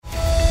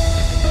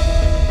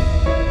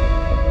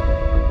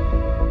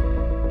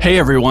Hey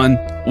everyone,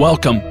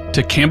 welcome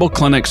to Campbell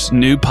Clinic's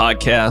new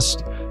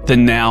podcast, The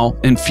Now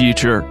and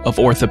Future of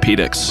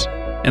Orthopaedics.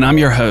 And I'm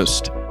your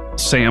host,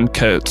 Sam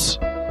Coates.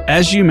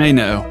 As you may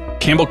know,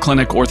 Campbell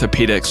Clinic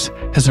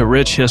Orthopaedics has a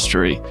rich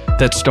history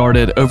that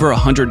started over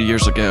 100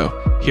 years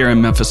ago here in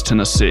Memphis,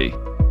 Tennessee.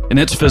 And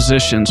its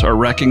physicians are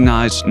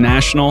recognized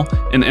national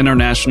and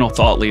international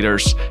thought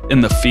leaders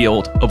in the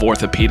field of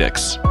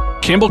orthopedics.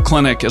 Campbell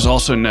Clinic is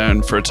also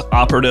known for its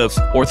operative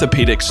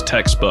orthopedics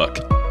textbook,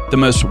 the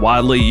most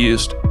widely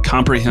used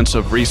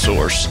comprehensive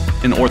resource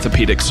in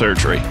orthopedic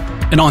surgery.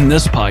 And on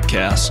this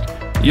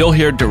podcast, you'll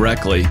hear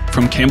directly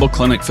from Campbell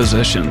Clinic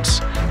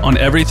physicians on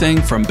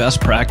everything from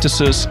best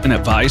practices and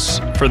advice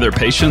for their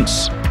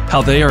patients,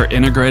 how they are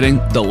integrating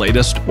the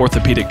latest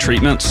orthopedic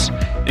treatments,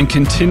 and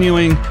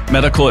continuing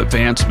medical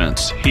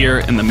advancements here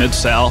in the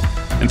Mid-South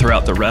and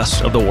throughout the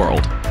rest of the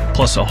world,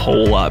 plus a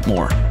whole lot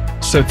more.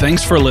 So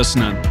thanks for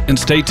listening, and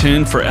stay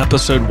tuned for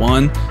episode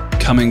 1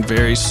 coming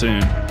very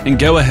soon. And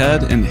go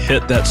ahead and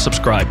hit that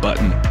subscribe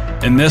button.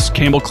 And this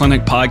Campbell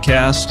Clinic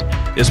podcast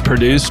is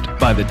produced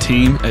by the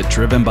team at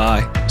Driven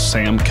by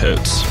Sam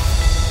Coates.